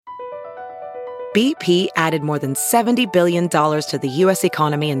BP added more than $70 billion to the U.S.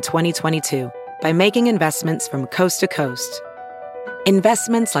 economy in 2022 by making investments from coast to coast.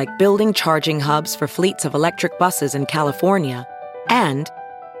 Investments like building charging hubs for fleets of electric buses in California and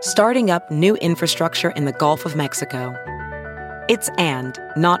starting up new infrastructure in the Gulf of Mexico. It's and,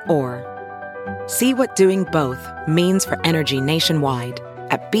 not or. See what doing both means for energy nationwide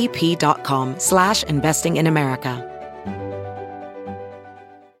at bp.com/investing in America.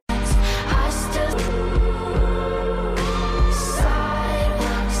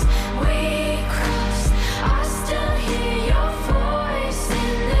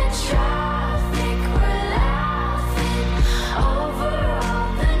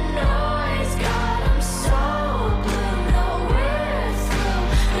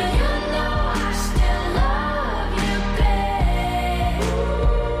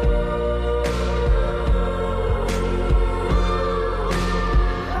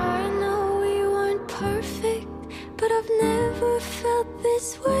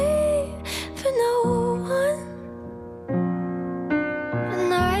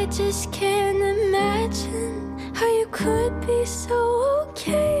 Just can't imagine how you could be so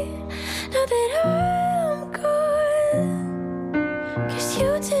okay now that I'm gone. 'Cause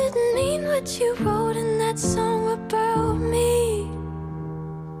you didn't mean what you wrote in that song about me.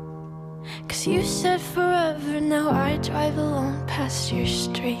 'Cause you said forever, now I drive alone past your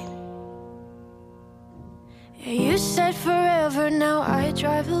street. Yeah, you said forever, now I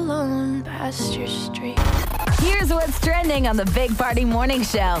drive alone past your street. Here's what's trending on the Big Party Morning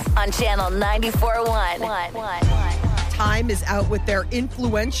Show on Channel 94.1. Time is out with their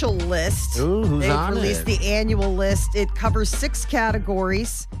influential list. Ooh, who's They've on released it? the annual list. It covers 6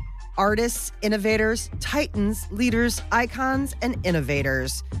 categories: artists, innovators, titans, leaders, icons, and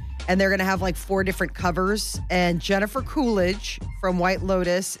innovators. And they're going to have like 4 different covers. And Jennifer Coolidge from White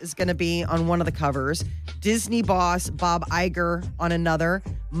Lotus is going to be on one of the covers. Disney boss Bob Iger on another.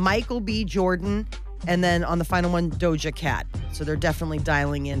 Michael B. Jordan. And then on the final one, Doja Cat. So they're definitely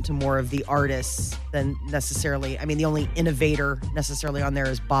dialing into more of the artists than necessarily. I mean, the only innovator necessarily on there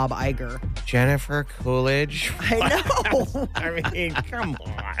is Bob Iger. Jennifer Coolidge. I know. I mean, come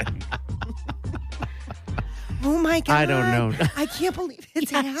on. Oh my God. I don't know. I can't believe it's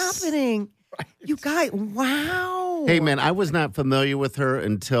happening. Right. You guys, wow. Hey, man, I was not familiar with her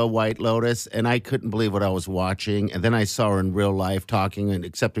until White Lotus, and I couldn't believe what I was watching. And then I saw her in real life talking and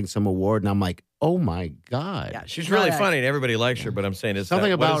accepting some award, and I'm like, oh, my God. Yeah, She's really funny and everybody likes her, but I'm saying it's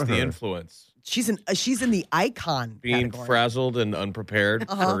Something what about is the her. influence? She's in the icon Being category. frazzled and unprepared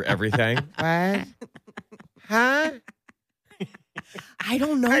for everything. What? Huh? I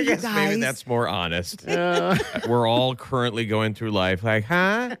don't know, I you guess guys. maybe that's more honest. We're all currently going through life like,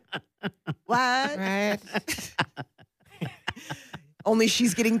 huh? What? Only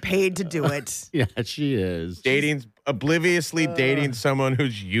she's getting paid to do it. Yeah, she is. Obliviously dating someone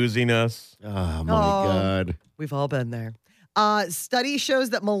who's using us. Oh, my God. We've all been there. Study shows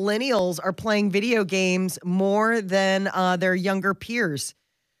that millennials are playing video games more than their younger peers.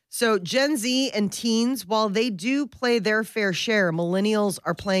 So Gen Z and teens, while they do play their fair share, millennials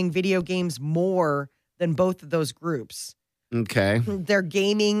are playing video games more than both of those groups. Okay. They're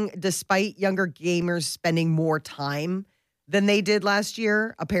gaming despite younger gamers spending more time than they did last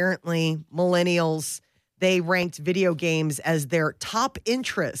year. Apparently, millennials, they ranked video games as their top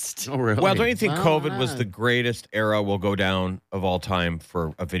interest. Oh, really? Well, don't you think Wow. COVID was the greatest era will go down of all time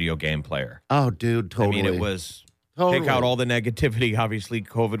for a video game player? Oh, dude, totally. I mean, it was Totally. take out all the negativity. Obviously,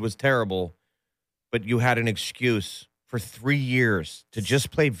 COVID was terrible, but you had an excuse for 3 years to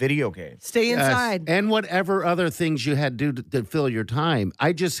just play video games. Stay Yes. inside. And whatever other things you had to do to fill your time.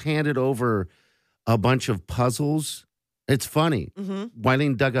 I just handed over a bunch of puzzles. It's funny.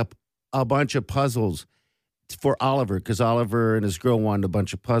 Wileen dug up a bunch of puzzles for Oliver because Oliver and his girl wanted a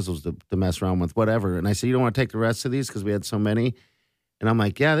bunch of puzzles to mess around with, whatever. And I said, you don't want to take the rest of these because we had so many? And I'm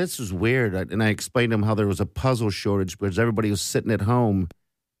like, yeah, this is weird. And I explained to him how there was a puzzle shortage because everybody was sitting at home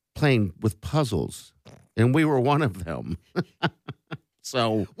playing with puzzles. And we were one of them.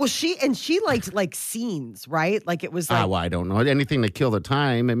 So, Well, she liked like scenes, right? Like it was like, well, I don't know. Anything to kill the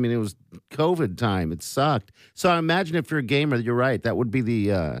time. I mean, it was COVID time. It sucked. So I imagine if you're a gamer, you're right. That would be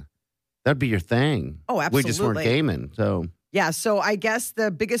that'd be your thing. Oh, We just weren't absolutely. gaming. So yeah. So I guess the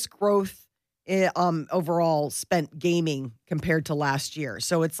biggest growth overall spent gaming compared to last year.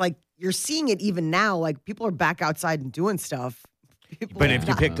 So it's like you're seeing it even now. Like people are back outside and doing stuff. But if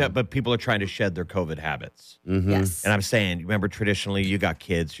you picked up, but people are trying to shed their COVID habits. Yes. And I'm saying, remember, traditionally, you got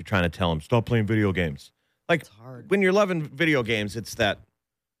kids, you're trying to tell them, stop playing video games. Like, hard. when you're loving video games, it's that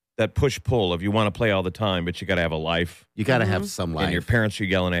push-pull of you want to play all the time, but you got to have a life. you got to have some life. And your parents are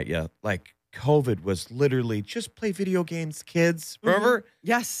yelling at you. Like, COVID was literally just play video games, kids. Remember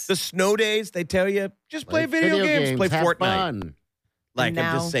Yes. the snow days? They tell you just play video games, play have Fortnite. fun. Like And I'm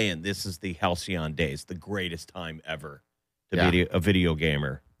now- just saying, this is the halcyon days, the greatest time ever to Yeah. be a video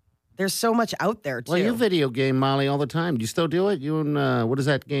gamer. There's so much out there, too. Well, you video game, Molly, all the time. Do you still do it? You and what is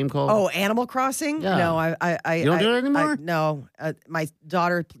that game called? Oh, Animal Crossing? Yeah. No, I You don't do it anymore? No, my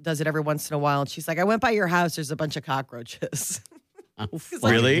daughter does it every once in a while, and she's like, "I went by your house. There's a bunch of cockroaches." Oh, 'Cause,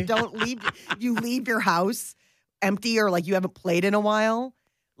 like, Really? you don't leave. You leave your house empty, or like you haven't played in a while.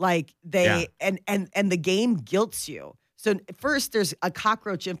 Like they and the game guilts you. So first, there's a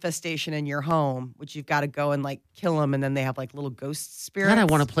cockroach infestation in your home, which you've got to go and like kill them, and then they have like little ghost spirits. God, I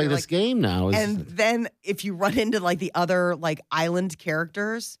want to play You're this like, game now. And then if you run into like the other like island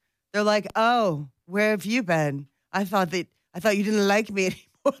characters, they're like, "Oh, where have you been? I thought you didn't like me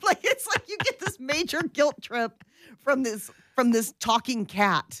anymore." Like it's like you get this major guilt trip from this talking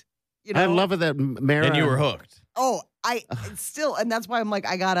cat. You know, I love it that Mara. And you were hooked. Oh, I still, and that's why I'm like,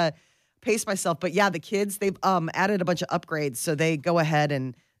 I gotta pace myself. But yeah, the kids, they've added a bunch of upgrades, so they go ahead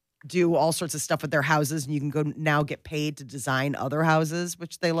and do all sorts of stuff with their houses, and you can go now get paid to design other houses,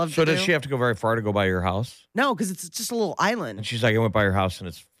 which they love. So to does do. she have to go very far to go by your house? No, because it's just a little island. And she's like, I went by your house and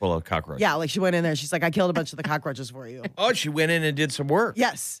it's full of cockroaches. Yeah, like she went in there. She's like, I killed a bunch of the cockroaches for you. Oh, she went in and did some work.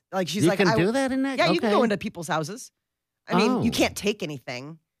 Yes, like she's You like, can do that in that? Yeah, you can Okay. go into people's houses. I mean, Oh. you can't take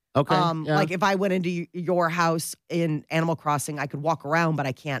anything. Okay. yeah. Like if I went into your house in Animal Crossing, I could walk around, but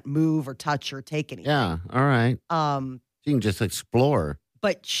I can't move or touch or take anything. yeah. All right. Um, You can just explore.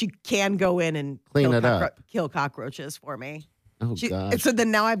 but she can go in and Clean it up. kill cockroaches for me. Oh, God. And so then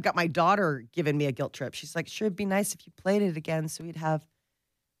now I've got my daughter giving me a guilt trip. She's like, "Sure, it'd be nice if you played it again, so we'd have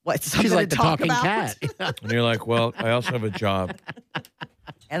something She's like to the talk talking about cat. And you're like, well, I also have a job,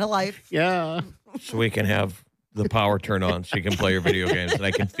 and a life." yeah. so we can have the power turn on so you can play your video games and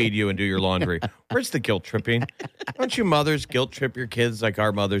I can feed you and do your laundry. Where's the guilt tripping? Don't you mothers guilt trip your kids like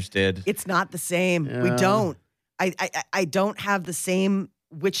our mothers did? It's not the same. We Yeah. don't. I don't have the same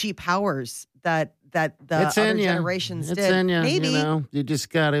witchy powers that the It's other in you. generations It's did. in you. Maybe. You know, you just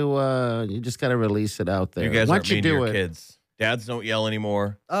got to release it out there. You guys Once aren't mean to do your it, kids. Dads don't yell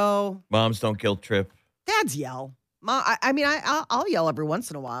anymore. Oh, Moms don't guilt trip. dads yell. Mom, I'll yell every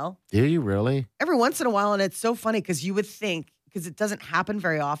once in a while. do you really? Every once in a while, and it's so funny because you would think, because it doesn't happen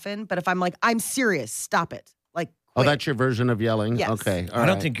very often, but if I'm like, I'm serious, stop it. Like, Oh, quit. that's your version of yelling? Yes. Okay. all I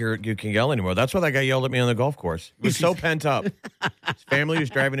don't right. think you can yell anymore. That's why that guy yelled at me on the golf course. He was so pent up. His family was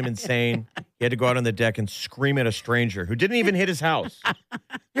driving him insane. He had to go out on the deck and scream at a stranger who didn't even hit his house.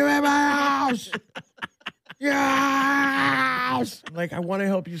 You're at my house. Your house. I'm like, I want to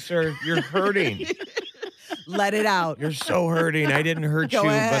help you, sir. You're hurting. Let it out. You're so hurting. I didn't hurt Go you,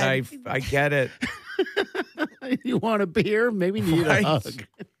 ahead. but I get it. You want a beer? Maybe need Right. a hug.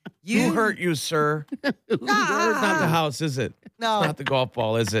 Who hurt you, sir? It's not the house, is it? No. It's not the golf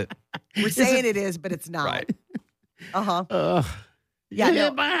ball, is it? We're saying it is, but it's not. Right. Uh-huh. Yeah, You no.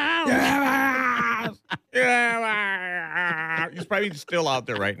 hit my house. He's probably still out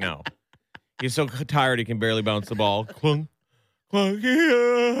there right now. He's so tired he can barely bounce the ball. Clunk, clunk,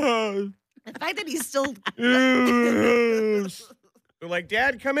 yes, The fact that he's still yes. They're like,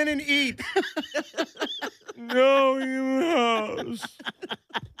 Dad, come in and eat. No, yes.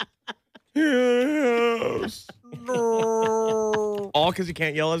 Yes. All because he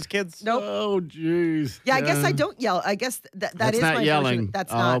can't yell at his kids? Nope. Oh, jeez. Yeah, I guess I don't yell. I guess that That's is not my yelling. version.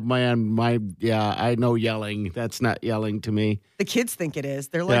 That's oh, not. man. I know yelling. That's not yelling to me. The kids think it is.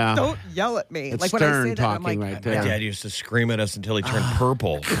 They're like, Yeah. "Don't yell at me." It's like when I stern say that, I'm talking like, right My there. dad used to scream at us until he turned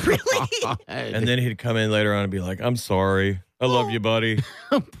purple. "Really?" And then he'd come in later on and be like, I'm sorry. I love you, buddy.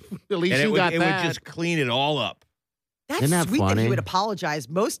 At least And you got it that. would just clean it all up. That's Isn't that sweet that funny? he would apologize.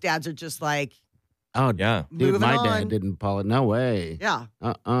 Most dads are just like, oh, Yeah. dude, moving my on. dad didn't apologize. No way. "Yeah,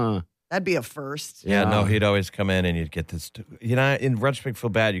 Uh-uh. that'd be a first." Yeah, no, Wow. he'd always come in and you'd get this. You know, in retrospect, feel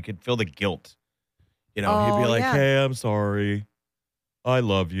bad. You could feel the guilt. You know, he'd Oh, be like, yeah. hey, I'm sorry. I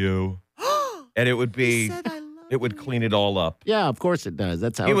love you. And it would He be, said, "I love it would you." clean it all up. Yeah, of course it does.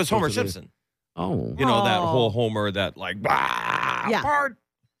 That's how He it's was Homer supposed to be. Simpson. Oh. You know, that Oh. whole Homer, that like, bah, Yeah. Bart,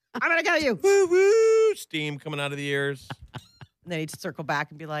 I'm gonna kill you. woo, woo, steam coming out of the ears. And then he'd circle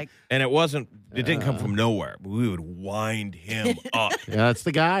back and be like, And it didn't come from nowhere. But we would wind him up. Yeah, that's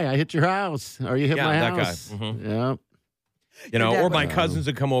the guy. I hit your house. Or you hit Yeah, my that guy. house. Mhm. Yeah. You know, dad or my would- cousins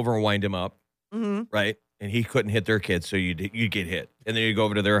would come over and wind him up. "Mm-hmm." Right, and he couldn't hit their kids, so you'd get hit, and then you'd go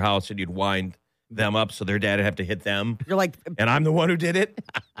over to their house and you'd wind them up, so their dad would have to hit them, You're like, and I'm the one who did it.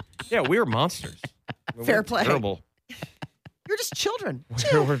 Yeah, we were monsters. Fair We're play. Terrible. "You're just children,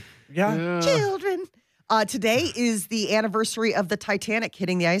 We're- yeah. Yeah. children." Today is the anniversary of the Titanic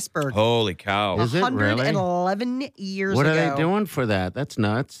hitting the iceberg. Holy cow. Is it really? 111 years What ago. are they doing for that? That's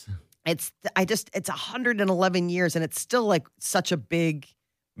nuts. It's 111 years, and it's still like such a big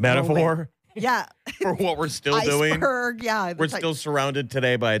Metaphor yeah for what we're still doing. iceberg. Yeah, We're still surrounded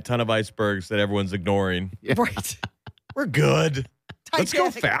today by a ton of icebergs that everyone's ignoring. right. We're good. Let's go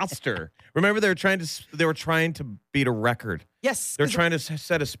Titanic. faster. Remember, they were trying to beat a record. Yes, They're trying to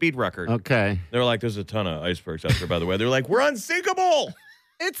set a speed record. Okay. They were like, "There's a ton of icebergs out there." By the way, they're like, "We're unsinkable."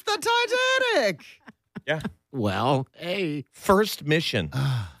 it's the Titanic. Yeah. Well, hey. First mission.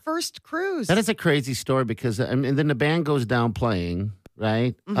 First cruise. That is a crazy story because, and then the band goes down playing,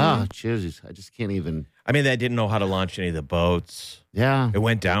 right? Oh, Jesus. I just can't even. I mean, they didn't know how to launch any of the boats. Yeah. It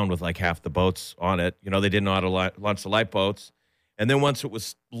went down with like half the boats on it. You know, they didn't know how to launch the lifeboats. And then once it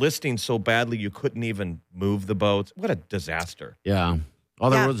was listing so badly, you couldn't even move the boats. What a disaster. Yeah. All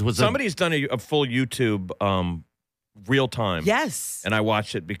there Yeah. was Somebody's done a full YouTube real time. yes. And I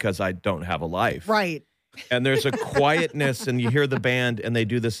watched it because I don't have a life. Right. And there's a quietness, and you hear the band, and they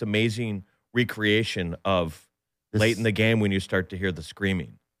do this amazing recreation of late in the game when you start to hear the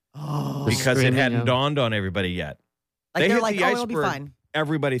screaming. Oh. Because it screaming, hadn't yeah. dawned on everybody yet. Like They they're hit like, the oh, it'll be iceberg. fine.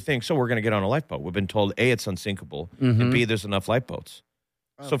 Everybody thinks, so we're going to get on a lifeboat. We've been told, A, it's unsinkable, and B, there's enough lifeboats.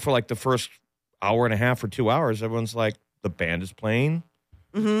 So for like the first hour and a half or 2 hours, everyone's like, the band is playing.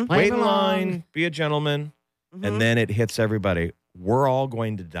 Mm-hmm. Wait in line, be a gentleman. And then it hits everybody. We're all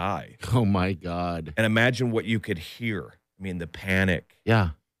going to die. Oh, my God. And imagine what you could hear. I mean, the panic.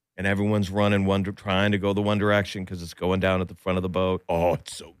 Yeah. And everyone's running trying to go the one direction because it's going down at the front of the boat. Oh,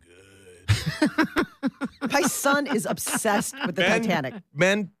 it's so good. My son is obsessed with the Titanic.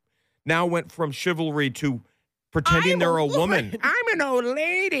 Men now went from chivalry to pretending they're a woman. I'm an old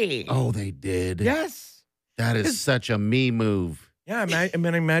lady. Oh, they did. Yes. That is such a me move. Yeah,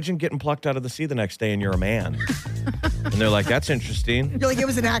 imagine getting plucked out of the sea the next day and you're a man. And they're like, that's interesting. You're like, it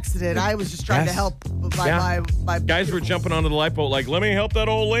was an accident. I was just trying to Yes. help Yeah. my Guys were jumping onto the lifeboat like, let me help that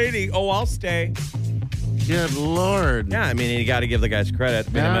old lady. Oh, I'll stay. Good Lord. Yeah, I mean, you got to give the guys credit.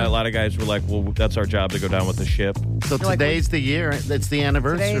 I mean, Yeah. a lot of guys were like, well, that's our job to go down with the ship. So like, today's the year. It's the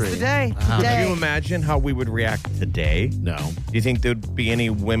anniversary. Today's the day. Wow. Could Today. you imagine how we would react today? No. Do you think there'd be any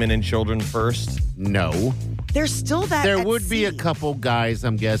women and children first? No. There's still that. There at would be a sea. couple guys,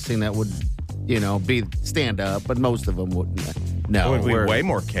 I'm guessing, that would, be stand up, but most of them wouldn't. No. It would be we're- way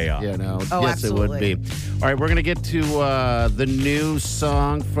more chaos. Oh, yes, it would be. All right, we're going to get to the new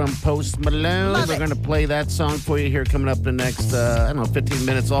song from Post Malone. Love We're it. going to play that song for you here coming up the next, 15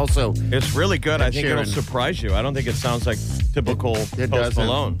 minutes also. It's really good. I Ed think Sheeran. it'll surprise you. I don't think it sounds like typical It Post doesn't.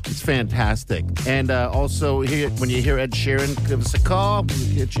 Malone. It's fantastic. And also, when you hear Ed Sheeran, give us a call.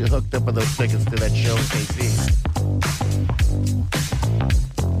 We'll get you hooked up with those tickets to that show in KC.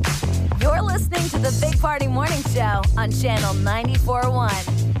 You're listening to the Big Party Morning Show on Channel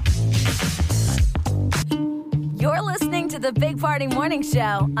 94.1. You're listening to the Big Party Morning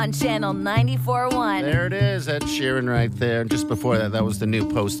Show on Channel 94.1. There it is, Ed Sheeran right there. And just before that, that was the new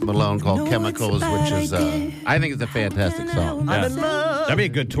Post Malone called Chemicals, which is, I think it's a fantastic song. Yeah. That'd be a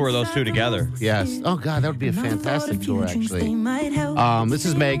good tour of those two together. Yes. Oh, God, that would be a fantastic tour, actually. This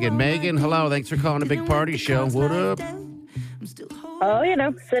is Megan. Megan, hello. Thanks for calling a Big Party Show. What up? Oh,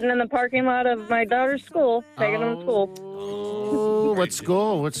 sitting in the parking lot of my daughter's school, taking them to school. Oh, what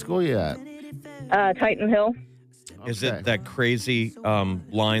school? What school you at? Titan Hill. Is Okay. it that crazy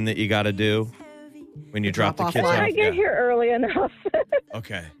line that you got to do when you drop the drop-off kids line. off? I get here early enough.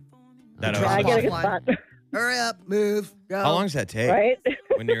 Okay. That Drop I always get a is- good line. spot, Hurry up, move, go. How long does that take right?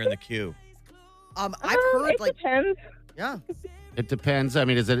 when you're in the queue? I've heard it like depends. yeah. It depends. I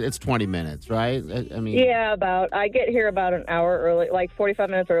mean, it's 20 minutes, right? I mean, Yeah, I get here about an hour early, like 45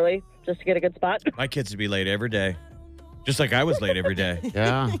 minutes early, just to get a good spot. My kids would be late every day, just like I was late every day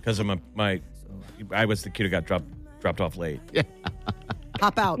yeah. because I was the kid who got dropped off late.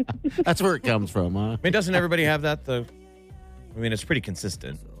 Hop out. That's where it comes from, huh? I mean, doesn't everybody have that? I mean, it's pretty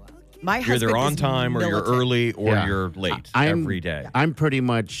consistent. My You're husband either on is time or you're militant. early or Yeah. you're late I'm- every day. I'm pretty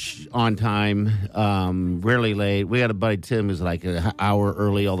much on time, rarely late. We got a buddy, Tim, who's like an hour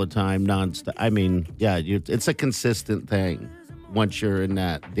early all the time, nonstop. I mean, yeah, it's a consistent thing once you're in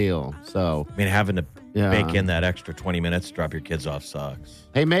that deal. So, I mean, having to Yeah. bake in that extra 20 minutes to drop your kids off sucks.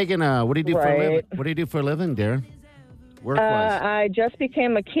 hey, Megan, what do you do for a living? Right. What do you do for a living, dear? Work-wise. I just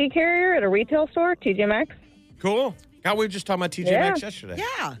became a key carrier at a retail store, TJ Maxx. Cool. God, we were just talking about TJ Yeah. Maxx yesterday.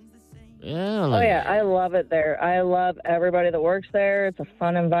 Yeah. yeah. Oh, yeah, I love it there. I love everybody that works there. It's a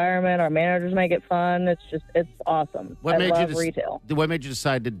fun environment. Our managers make it fun. It's awesome. What I made love you retail. What made you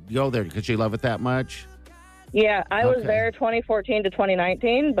decide to go there? Because you love it that much? Yeah, I was Okay. there 2014 to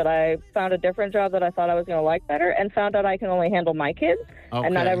 2019, but I found a different job that I thought I was going to like better and found out I can only handle my kids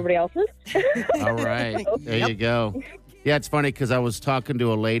and not Okay. everybody else's. All right. There you go. Yeah, it's funny because I was talking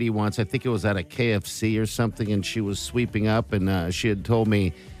to a lady once. I think it was at a KFC or something, and she was sweeping up, and she had told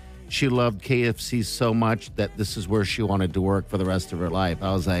me she loved KFC so much that this is where she wanted to work for the rest of her life.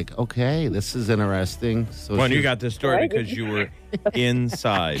 I was like, okay, this is interesting. So Well, she- you got this story Right. because you were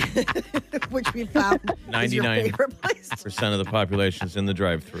inside. Which we found is your 99%. favorite place. Of the population is in the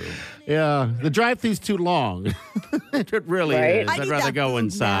drive-through. yeah, the drive-thru's too long. It really Right? is. I I'd need rather that go food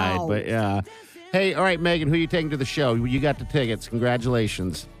inside, now. but yeah. Hey, all right, Megan, who are you taking to the show? You got the tickets.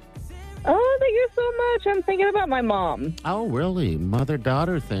 Congratulations. Oh, thank you so much. I'm thinking about my mom. Oh, really?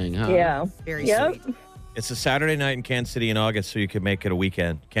 Mother-daughter thing, huh? Yeah. Very Yep. sweet. It's a Saturday night in Kansas City in August, so you could make it a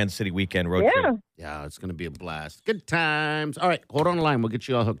weekend. Kansas City weekend road Yeah. trip. Yeah, it's going to be a blast. Good times. All right, hold on the line. We'll get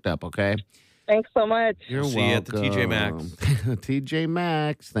you all hooked up, okay? Thanks so much. You're See you at the TJ Maxx. TJ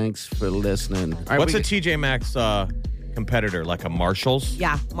Maxx. Thanks for listening. All right, What's we a TJ Maxx competitor? Like a Marshall's?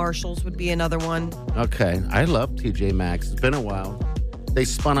 Yeah, Marshalls would be another one. Okay, I love TJ Maxx. It's been a while. They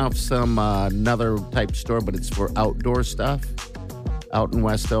spun off some another type store, but it's for outdoor stuff. Out in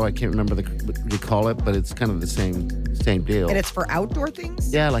Westo, I can't remember what you call it, but it's kind of the same deal. And it's for outdoor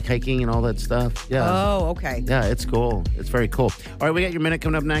things? Yeah, like hiking and all that stuff. Yeah. Oh, okay. Yeah, it's cool. It's very cool. All right, we got your minute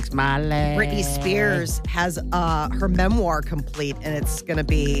coming up next. Miley. Britney Spears has her memoir complete, and it's going to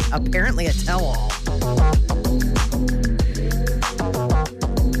be apparently a tell-all.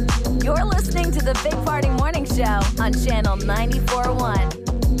 You're listening to the Big Party Morning Show on Channel 94.1.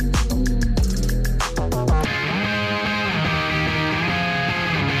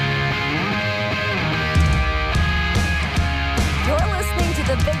 You're listening to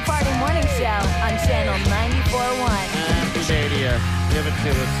the Big Party Morning Show on Channel 94.1. Happy day to you. Give it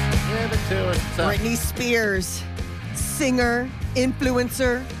to us. Give it to us. What's up? Britney Spears, singer,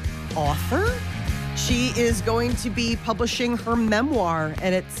 influencer, author. She is going to be publishing her memoir,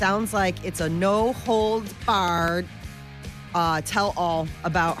 and it sounds like it's a no-holds-barred tell-all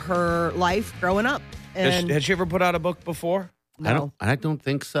about her life growing up. And Has she ever put out a book before? no. I don't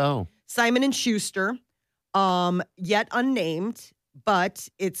think so. Simon and Schuster, yet unnamed, but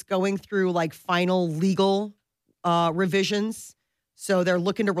it's going through like final legal revisions. So they're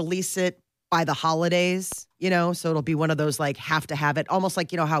looking to release it by the holidays, so it'll be one of those like have to have it, almost like,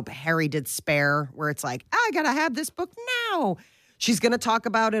 how Harry did Spare, where it's like, I got to have this book now. She's going to talk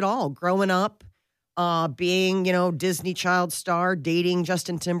about it all, growing up, being, Disney child star, dating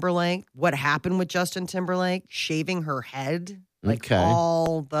Justin Timberlake, what happened with Justin Timberlake, shaving her head, like Okay.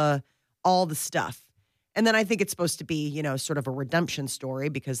 all the stuff. And then I think it's supposed to be, sort of a redemption story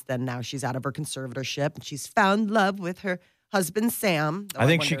because then now she's out of her conservatorship and she's found love with her husband, Sam. Though I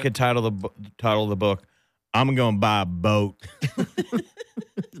think she wonder- could title the book, I'm going to buy a boat.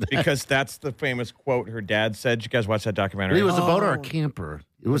 Because that's the famous quote her dad said. Did you guys watch that documentary? It was a boat or a Oh. camper.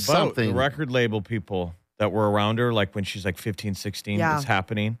 It was Boat. something. The record label people that were around her, like when she's like 15, 16, Yeah. it's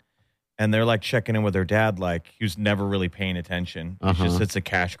happening. And they're like checking in with her dad, like he was never really paying attention. It's a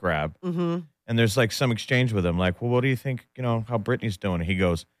cash grab. Mhm. And there's like some exchange with him, like, well, what do you think, how Britney's doing? And he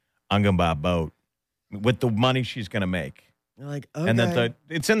goes, I'm going to buy a boat with the money she's going to make. You're like, okay. And then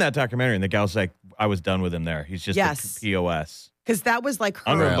it's in that documentary. And the gal's like, I was done with him there. He's just Yes. a POS. Because that was like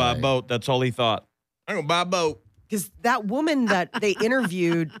I'm going her, to buy a Really? boat. That's all he thought. I'm going to buy a boat. because that woman that they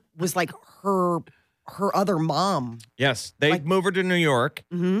interviewed was like her other mom. Yes. They Like- move her to New York.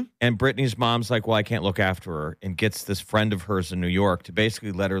 Mm-hmm. And Brittany's mom's like, well, I can't look after her, and gets this friend of hers in New York to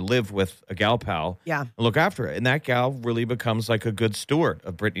basically let her live with a gal pal Yeah. and look after her. And that gal really becomes like a good steward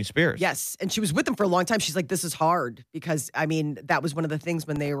of Britney Spears. Yes. And she was with them for a long time. She's like, this is hard because, that was one of the things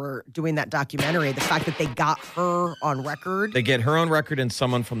when they were doing that documentary, the fact that they got her on record. They get her on record and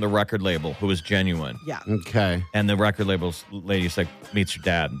someone from the record label who is genuine. Yeah. Okay. And the record label's lady's like, meets her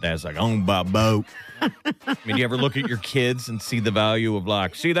dad, and dad's like, I'm gonna buy a boat. I mean, you ever look at your kids and see the value of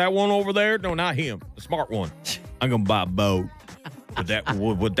like, see that one over there? No, not him, the smart one. I'm gonna buy a boat.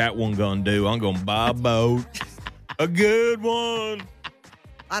 What that one gonna do? I'm gonna buy a boat, a good one.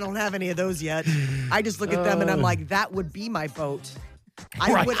 I don't have any of those yet. I just look at them and I'm like, that would be my boat.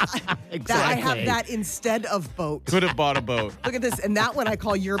 I Right. would. I Exactly. have that instead of boat. Could have bought a boat. Look at this. And that one I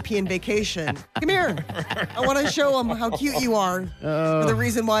call European vacation. Come here. I want to show them how cute you are. For the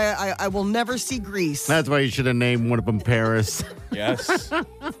reason why I will never see Greece. That's why you should have named one of them Paris. Yes.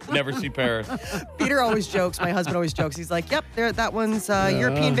 Never see Paris. Peter always jokes. My husband always jokes. He's like, yep, that one's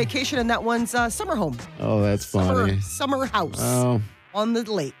European vacation and that one's summer home. Oh, that's funny. Summer house Oh, on the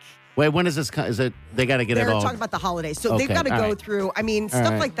lake. Wait, when is this? Is it? They got to get They're it all. talking about the holidays. So they've Okay, got to all go right. through,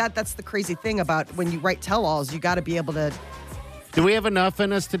 stuff right. like that. That's the crazy thing about when you write tell-alls. You got to be able to. Do we have enough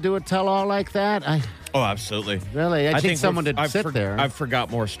in us to do a tell-all like that? Oh, absolutely. Really? I think someone to sit there. I've forgot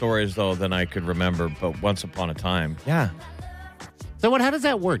more stories, though, than I could remember, but once upon a time. Yeah. So how does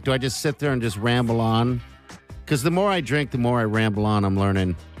that work? Do I just sit there and just ramble on? Because the more I drink, the more I ramble on, I'm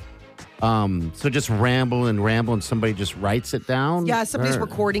learning. So just ramble and somebody just writes it down? Yeah, somebody's Or-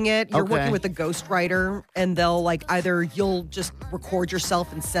 recording it. You're Okay. working with a ghostwriter, and they'll either you'll just record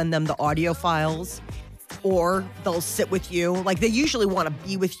yourself and send them the audio files, or they'll sit with you. They usually want to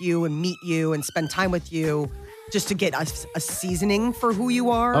be with you and meet you and spend time with you just to get a seasoning for who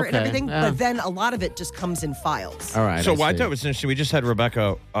you are and Okay, everything. yeah. But then a lot of it just comes in files. All right. So I I see. thought it was interesting. We just had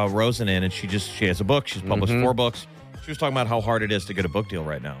Rebecca Rosen in, and she has a book. She's published 4 books. She was talking about how hard it is to get a book deal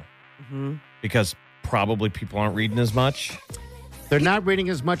right now because probably people aren't reading as much. They're not reading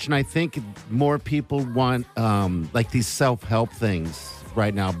as much, and I think more people want these self-help things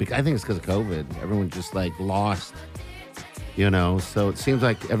right now. I think it's because of COVID. Everyone's just lost, So it seems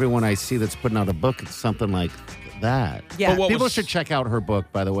like everyone I see that's putting out a book, it's something like that. Yeah. But what People was should check out her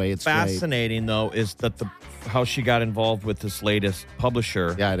book, by the way. It's great. fascinating, though, is that how she got involved with this latest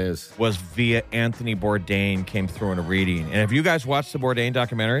publisher Yeah, it is. was via Anthony Bourdain came through in a reading. And have you guys watched the Bourdain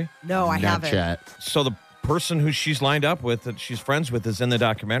documentary? No, I Not haven't. yet. So the person who she's lined up with, that she's friends with, is in the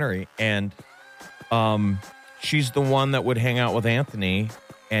documentary. And she's the one that would hang out with Anthony,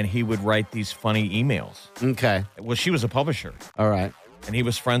 and he would write these funny emails. Okay. Well, she was a publisher. All right. And he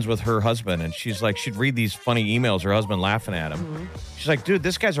was friends with her husband. And she's like, she'd read these funny emails, her husband laughing at him. She's like, dude,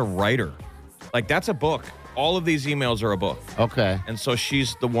 this guy's a writer. That's a book. All of these emails are a book. Okay. And so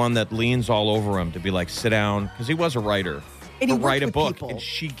she's the one that leans all over him to be like, sit down. Because he was a writer. And he to write a worked with book. people. And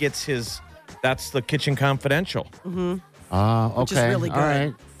she gets that's the Kitchen Confidential. Okay. Which is really All good.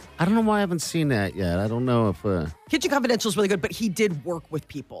 right. I don't know why I haven't seen that yet. I don't know if... Kitchen Confidential is really good, but he did work with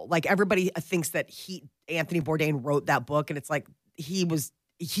people. Everybody thinks that Anthony Bourdain wrote that book, and it's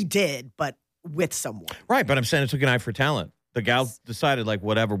he did, but with someone. Right. But I'm saying it took an eye for talent. The gal decided,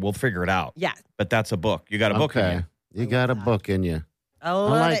 whatever, we'll figure it out. Yeah. But that's a book. You got a book in Okay. you. You got a book in you. I I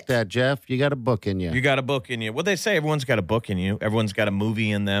love like it. that, Jeff. You got a book in you. You got a book in you. What they say, everyone's got a book in you. Everyone's got a movie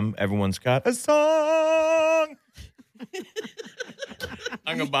in them. Everyone's got a song.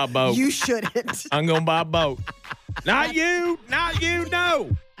 I'm going to buy a boat. You shouldn't. I'm going to buy a boat. Not you. Not you. No.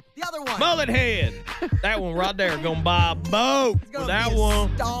 The other one. Mullet head. That one right there. Going to buy a boat. He's gonna With that be a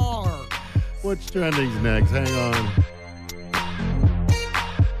one. star. What's trending next? Hang on.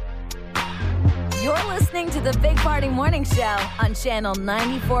 You're listening to the Big Party Morning Show on Channel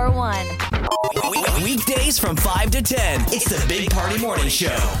 94.1. Weekdays from 5 to 10. It's the Big Party Morning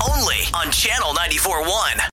Show. Only on Channel 94.1.